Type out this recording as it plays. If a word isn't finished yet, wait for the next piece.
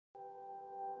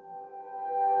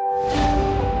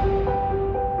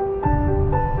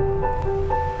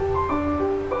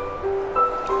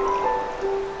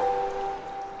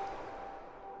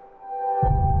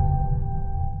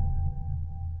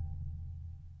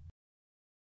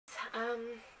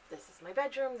This is my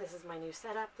bedroom. This is my new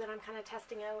setup that I'm kind of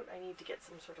testing out. I need to get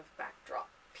some sort of backdrop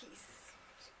piece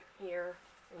here.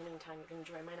 In the meantime, you can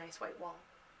enjoy my nice white wall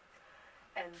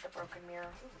and the broken mirror.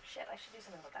 Ooh, shit, I should do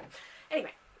something about that.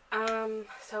 Anyway,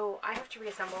 so I have to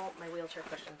reassemble my wheelchair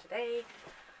cushion today,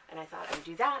 and I thought I would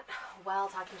do that while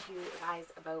talking to you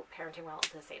guys about parenting while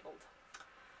disabled.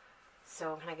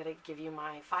 So I'm kind of going to give you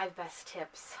my 5 best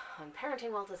tips on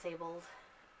parenting while disabled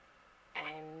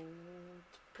and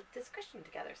put this cushion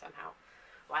together somehow.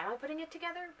 Why am I putting it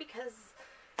together? Because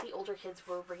the older kids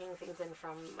were bringing things in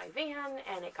from my van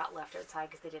and it got left outside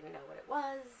because they didn't know what it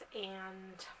was,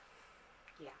 and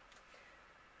yeah.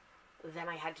 Then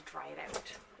I had to dry it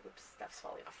out. Oops, stuff's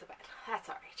falling off the bed. That's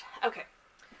alright. Okay.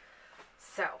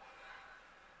 So,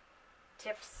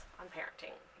 tips on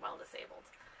parenting while disabled.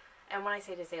 And when I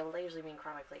say disabled, I usually mean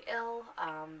chronically ill.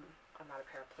 I'm not a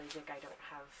paraplegic. I don't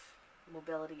have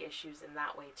mobility issues in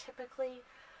that way typically,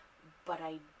 but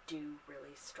I do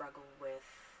really struggle with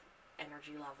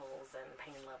energy levels and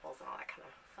pain levels and all that kind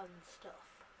of fun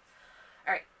stuff.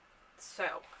 Alright,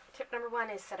 so tip number 1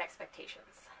 is set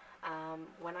expectations.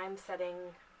 When I'm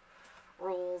setting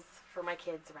rules for my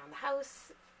kids around the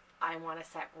house, I want to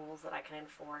set rules that I can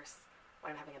enforce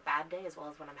when I'm having a bad day as well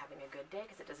as when I'm having a good day,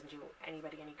 because it doesn't do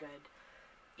anybody any good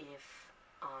if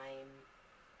I'm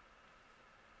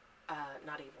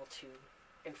not able to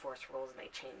enforce rules and they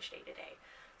change day to day.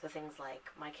 So things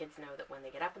like, my kids know that when they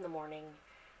get up in the morning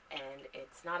and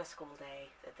it's not a school day,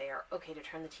 that they are okay to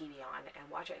turn the TV on and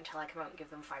watch it until I come out and give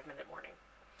them a 5-minute warning.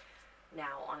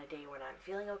 Now, on a day when I'm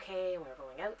feeling okay and we're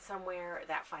going out somewhere,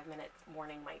 that 5-minute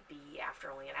warning might be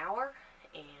after only an hour.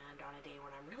 And on a day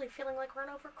when I'm really feeling like run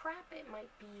over crap, it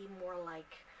might be more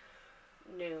like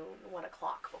noon, 1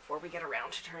 o'clock before we get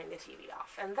around to turning the TV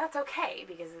off. And that's okay,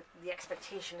 because the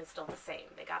expectation is still the same.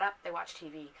 They got up, they watched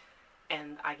TV,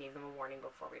 and I gave them a warning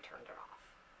before we turned it off.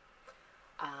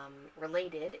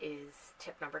 Related is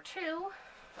tip number 2.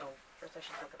 Oh, first I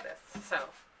should look at this. So,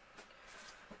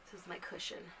 this is my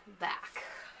cushion back.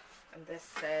 And this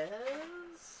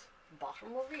says bottom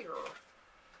rear.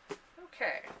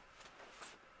 Okay.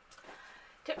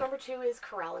 Tip number 2 is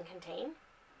corral and contain.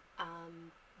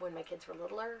 When my kids were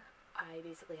littler, I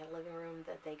basically had a living room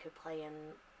that they could play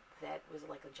in that was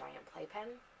like a giant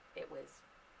playpen. It was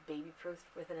baby-proofed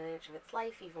within an inch of its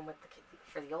life, even with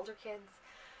for the older kids.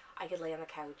 I could lay on the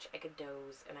couch, I could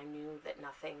doze, and I knew that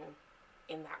nothing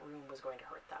in that room was going to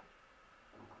hurt them.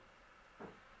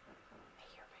 I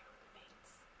hear my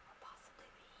roommates, or possibly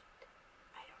the heat.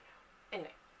 I don't know.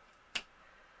 Anyway.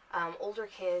 Older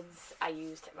kids, I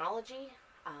use technology,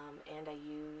 and I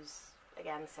use,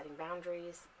 again, setting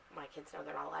boundaries. My kids know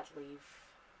they're not allowed to leave.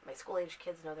 My school-age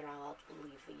kids know they're not allowed to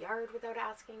leave the yard without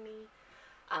asking me.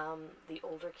 The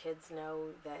older kids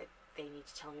know that they need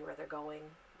to tell me where they're going,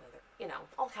 whether, you know,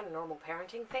 all kind of normal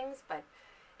parenting things, but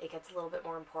it gets a little bit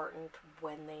more important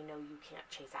when they know you can't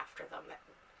chase after them. That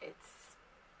it's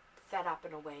set up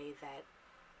in a way that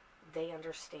they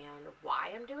understand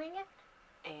why I'm doing it,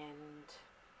 and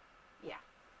yeah.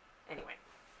 Anyway.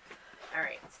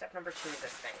 Alright, step number 2 of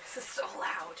this thing. This is so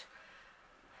loud.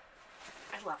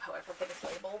 I love how everything is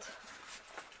labeled.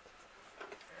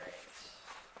 Alright.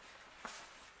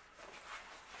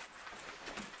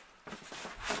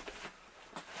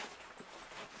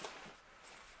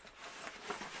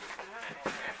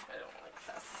 I don't like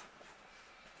this.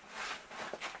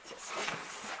 It just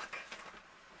suck.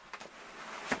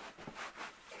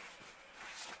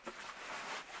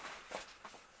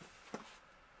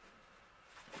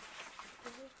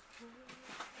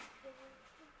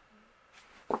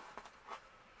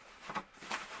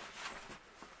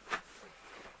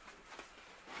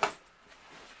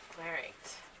 Alright.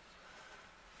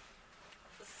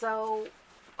 So,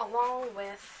 along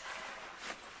with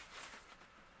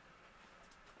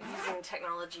using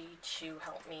technology to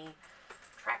help me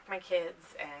track my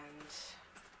kids and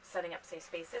setting up safe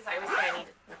spaces, I always say I need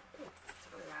it's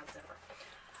a really loud zipper.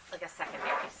 Like a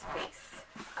secondary space.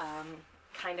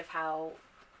 Kind of how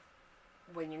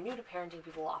when you're new to parenting,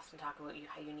 people often talk about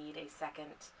how you need a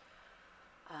second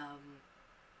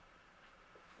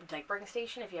diapering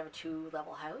station if you have a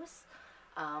 2-level house.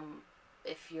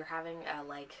 If you're having a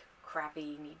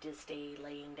crappy need to stay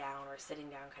laying down or sitting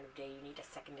down kind of day, you need a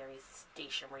secondary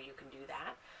station where you can do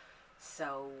that.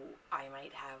 So I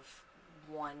might have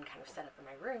one kind of set up in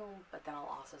my room, but then I'll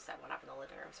also set one up in the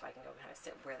living room so I can go kind of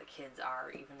sit where the kids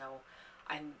are, even though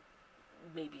I'm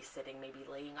maybe sitting, maybe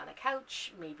laying on a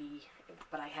couch, maybe,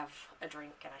 but I have a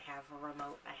drink and I have a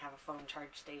remote and I have a phone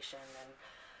charge station and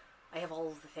I have all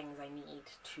of the things I need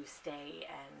to stay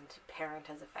and parent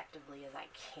as effectively as I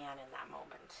can in that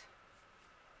moment.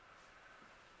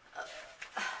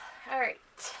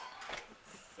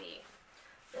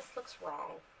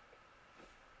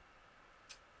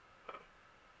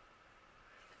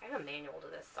 manual to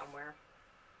this somewhere.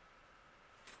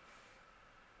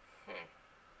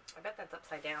 I bet that's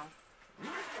upside down.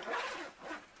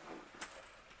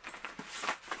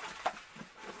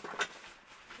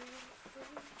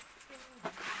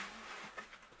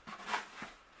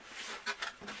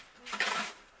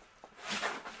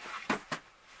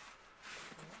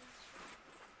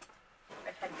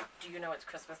 I've had "Do You Know It's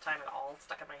Christmas Time" at all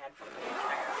stuck in my head for the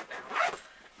entire now.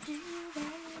 Do you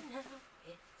know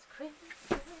it's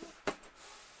Christmas?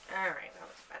 Alright, that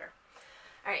looks better.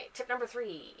 Alright, tip number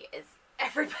 3 is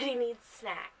everybody needs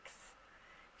snacks.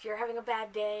 If you're having a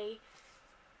bad day,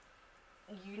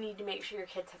 you need to make sure your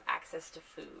kids have access to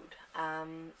food.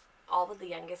 All of the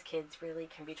youngest kids really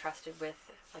can be trusted with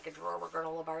like a drawer where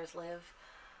granola bars live.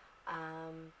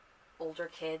 Older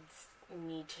kids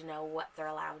need to know what they're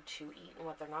allowed to eat and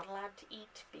what they're not allowed to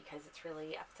eat, because it's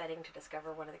really upsetting to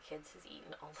discover one of the kids has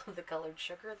eaten all of the colored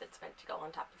sugar that's meant to go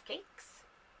on top of cakes.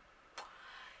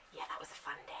 Yeah, that was a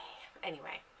fun day.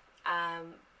 Anyway,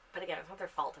 but again, it's not their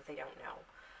fault if they don't know.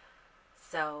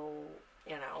 So,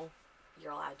 you know,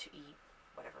 you're allowed to eat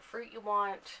whatever fruit you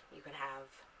want. You can have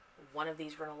one of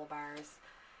these granola bars.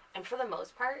 And for the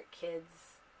most part,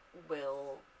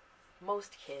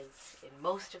 most kids, in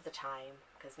most of the time,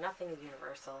 because nothing is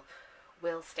universal,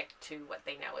 will stick to what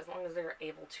they know as long as they're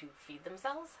able to feed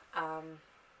themselves.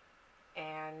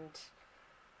 And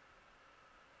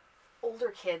older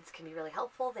kids can be really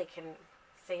helpful. They can,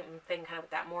 same thing kind of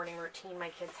with that morning routine my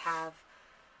kids have.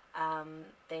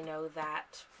 They know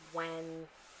that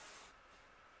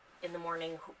in the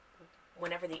morning,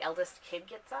 whenever the eldest kid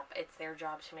gets up, it's their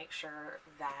job to make sure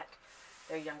that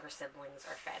their younger siblings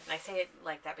are fed. And I say it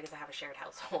like that because I have a shared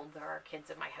household. There are kids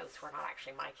in my house who are not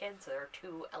actually my kids, so there are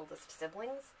 2 eldest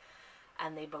siblings,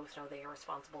 and they both know they are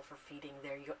responsible for feeding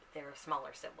their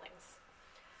smaller siblings.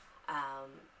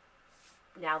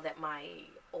 Now that my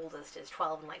oldest is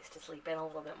 12 and likes to sleep in a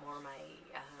little bit more, my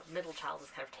middle child has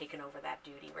kind of taken over that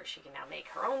duty where she can now make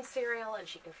her own cereal and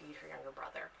she can feed her younger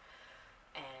brother.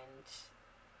 And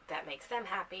that makes them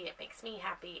happy, it makes me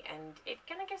happy, and it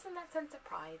kind of gives them that sense of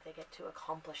pride. They get to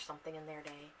accomplish something in their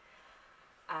day.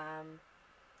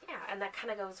 Yeah, and that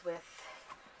kind of goes with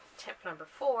tip number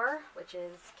 4, which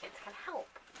is kids can help.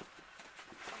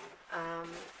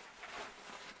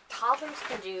 Toddlers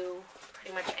can do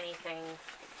pretty much anything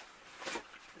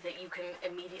that you can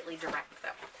immediately direct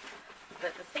them.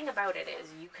 But the thing about it is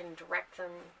you can direct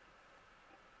them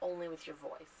only with your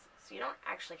voice. So you don't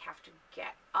actually have to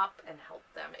get up and help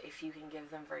them if you can give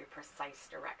them very precise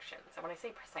directions. And when I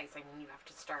say precise, I mean you have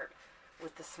to start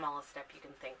with the smallest step you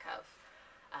can think of.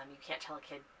 You can't tell a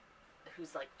kid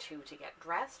who's like 2 to get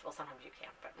dressed. Well, sometimes you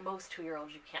can, but most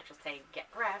 2-year-olds you can't just say, get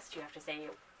dressed. You have to say,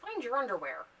 find your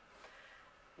underwear.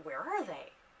 Where are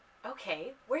they?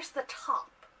 Okay, where's the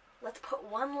top? Let's put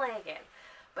one leg in.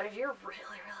 But if you're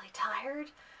really, really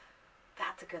tired,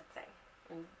 that's a good thing.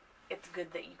 And it's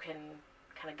good that you can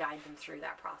kind of guide them through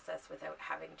that process without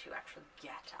having to actually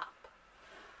get up.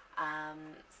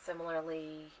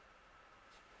 Similarly,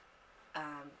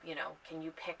 you know, can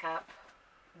you pick up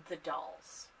the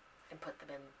dolls and put them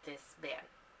in this bin?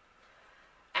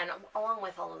 And along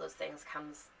with all of those things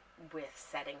comes with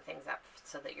setting things up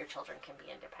so that your children can be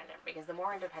independent. Because the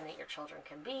more independent your children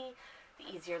can be, the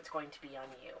easier it's going to be on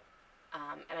you.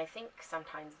 And I think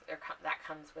sometimes that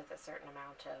comes with a certain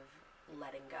amount of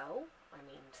letting go. I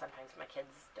mean, sometimes my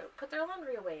kids don't put their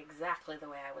laundry away exactly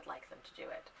the way I would like them to do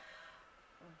it.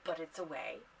 But it's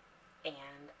away,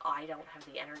 and I don't have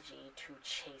the energy to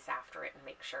chase after it and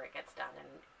make sure it gets done.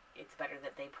 And it's better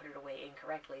that they put it away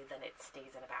incorrectly than it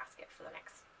stays in a basket for the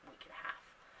next week and a half.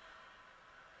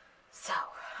 So,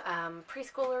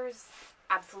 preschoolers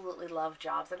absolutely love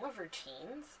jobs and love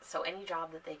routines. So any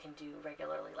job that they can do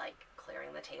regularly, like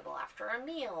clearing the table after a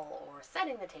meal, or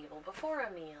setting the table before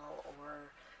a meal,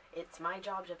 or it's my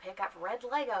job to pick up red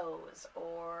Legos,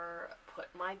 or put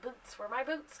my boots where my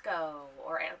boots go,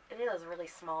 or any of those really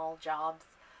small jobs.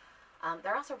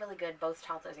 They're also really good, both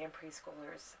toddlers and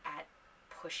preschoolers, at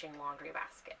pushing laundry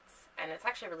baskets. And it's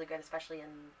actually really good, especially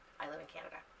I live in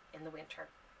Canada, in the winter.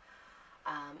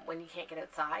 When you can't get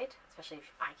outside, especially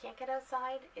if I can't get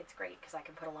outside, it's great because I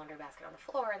can put a laundry basket on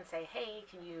the floor and say, hey,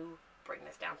 can you bring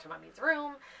this down to Mommy's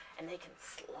room? And they can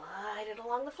slide it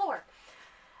along the floor.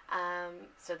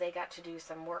 So they got to do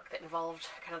some work that involved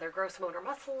kind of their gross motor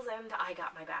muscles, and I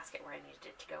got my basket where I needed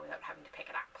it to go without having to pick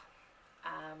it up.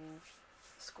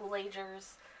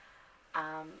 School-agers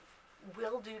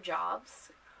will do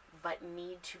jobs, but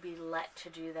need to be let to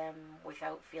do them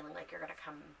without feeling like you're going to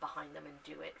come behind them and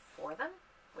do it for them,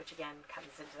 which again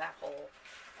comes into that whole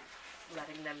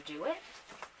letting them do it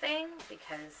thing,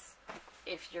 because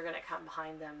if you're going to come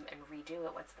behind them and redo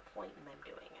it, what's the point in them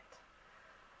doing it?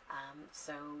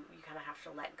 So you kind of have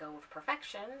to let go of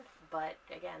perfection, but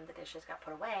again, the dishes got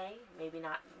put away, maybe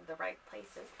not in the right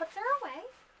places, but they're away.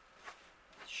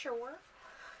 Sure.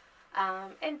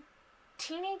 And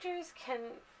teenagers can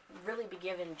really be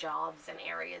given jobs and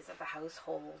areas of the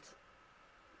household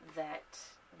that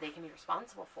they can be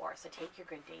responsible for. So take your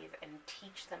good days and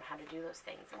teach them how to do those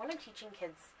things. And when I'm teaching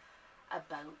kids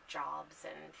about jobs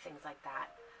and things like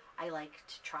that, I like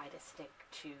to try to stick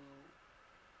to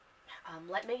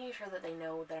making sure that they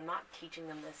know that I'm not teaching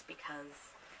them this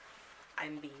because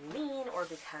I'm being mean or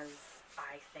because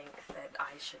I think that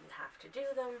I shouldn't have to do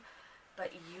them,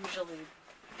 but usually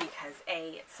because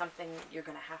A, it's something you're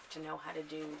going to have to know how to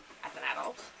do as an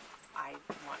adult. I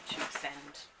want to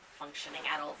send functioning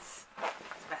adults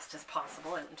as best as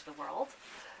possible out into the world.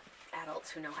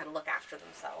 Adults who know how to look after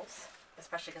themselves,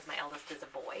 especially because my eldest is a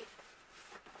boy.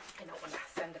 I don't want to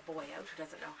send a boy out who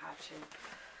doesn't know how to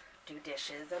do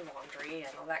dishes and laundry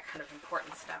and all that kind of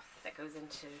important stuff that goes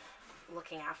into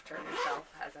looking after himself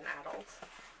as an adult.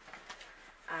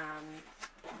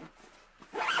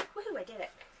 Woohoo, I did it.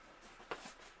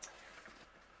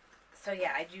 So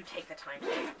yeah, I do take the time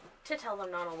to tell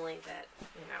them not only that,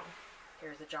 you know,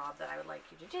 here's a job that I would like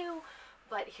you to do,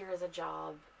 but here's a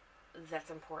job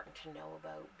that's important to know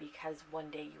about, because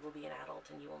one day you will be an adult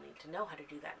and you will need to know how to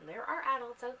do that. And there are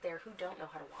adults out there who don't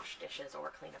know how to wash dishes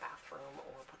or clean a bathroom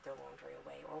or put their laundry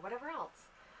away or whatever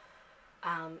else.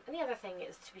 And the other thing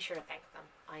is to be sure to thank them.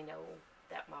 I know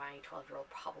that my 12-year-old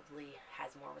probably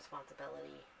has more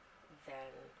responsibility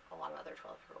than a lot of other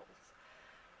 12-year-olds.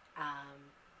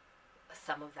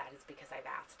 Some of that is because I've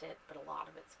asked it, but a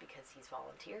lot of it's because he's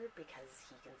volunteered, because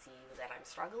he can see that I'm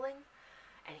struggling,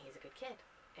 and he's a good kid,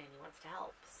 and he wants to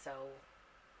help. So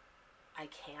I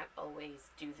can't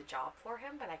always do the job for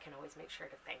him, but I can always make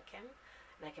sure to thank him,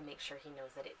 and I can make sure he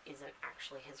knows that it isn't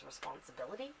actually his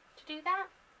responsibility to do that,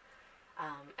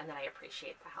 and that I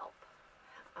appreciate the help.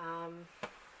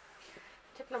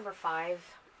 Tip number 5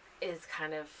 is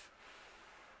kind of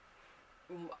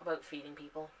about feeding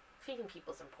people. Feeding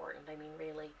people is important. I mean,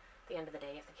 really, at the end of the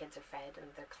day, if the kids are fed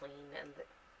and they're clean and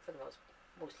for the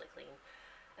mostly clean,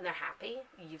 and they're happy,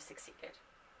 you've succeeded.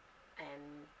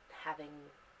 And having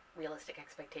realistic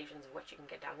expectations of what you can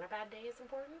get done on a bad day is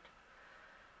important.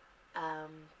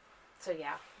 So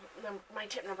yeah, my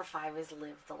tip number 5 is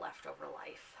live the leftover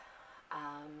life.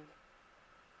 On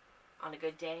a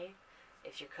good day,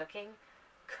 if you're cooking,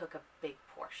 cook a big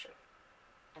portion,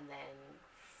 and then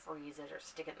freeze it or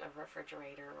stick it in the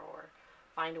refrigerator, or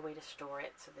find a way to store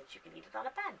it so that you can eat it on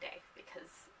a bad day,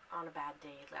 because on a bad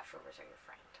day, leftovers are your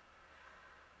friend.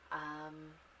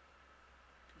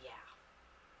 Yeah.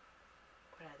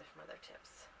 What are some other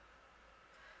tips?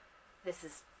 This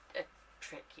is a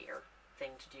trickier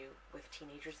thing to do with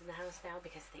teenagers in the house now,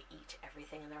 because they eat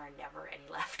everything and there are never any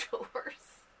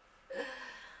leftovers.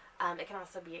 It can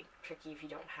also be tricky if you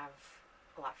don't have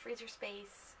a lot of freezer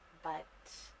space, but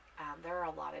there are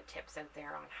a lot of tips out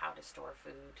there on how to store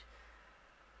food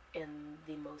in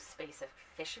the most space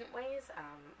efficient ways.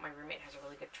 My roommate has a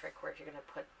really good trick where if you're going to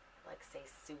put, like, say,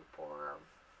 soup or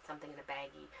something in a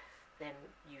baggie, then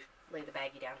you lay the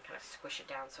baggie down and kind of squish it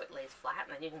down so it lays flat,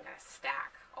 and then you can kind of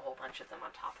stack a whole bunch of them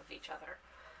on top of each other.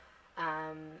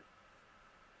 I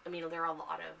mean, there are a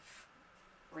lot of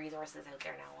resources out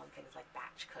there now on things like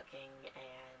batch cooking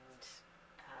and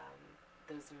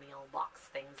those meal box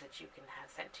things that you can have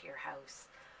sent to your house.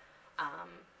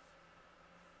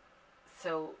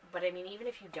 But I mean, even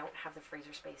if you don't have the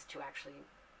freezer space to actually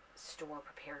store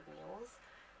prepared meals,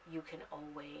 you can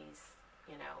always,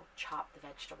 you know, chop the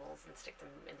vegetables and stick them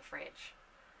in the fridge.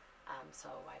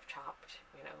 So I've chopped,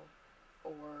 you know,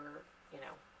 or, you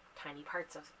know, tiny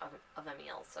parts of a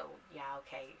meal. So yeah,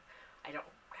 okay, I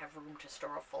don't have room to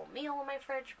store a full meal in my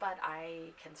fridge, but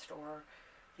I can store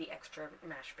the extra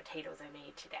mashed potatoes I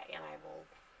made today, and I will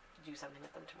do something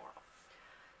with them tomorrow.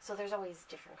 So there's always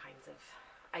different kinds of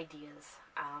ideas.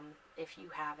 If you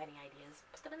have any ideas,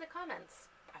 put them in the comments.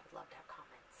 I would love to have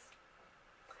comments.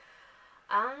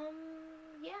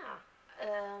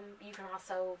 You can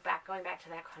also, going back to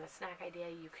that kind of snack idea,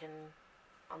 you can,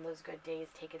 on those good days,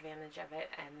 take advantage of it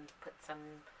and put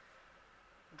some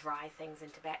dry things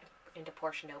into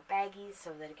portioned out baggies,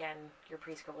 so that, again, your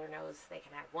preschooler knows they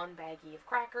can have one baggie of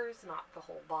crackers, not the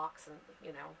whole box, and,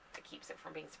 you know, it keeps it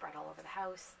from being spread all over the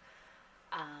house.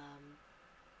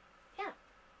 Yeah,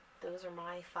 those are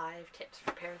my 5 tips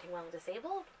for parenting while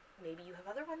disabled. Maybe you have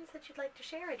other ones that you'd like to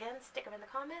share. Again, stick them in the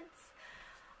comments.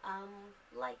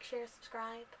 Like, share,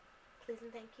 subscribe, please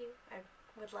and thank you. I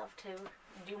Would love to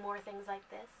do more things like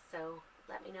this, so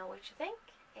let me know what you think,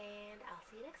 and I'll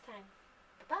see you next time.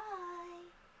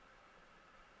 Bye-bye!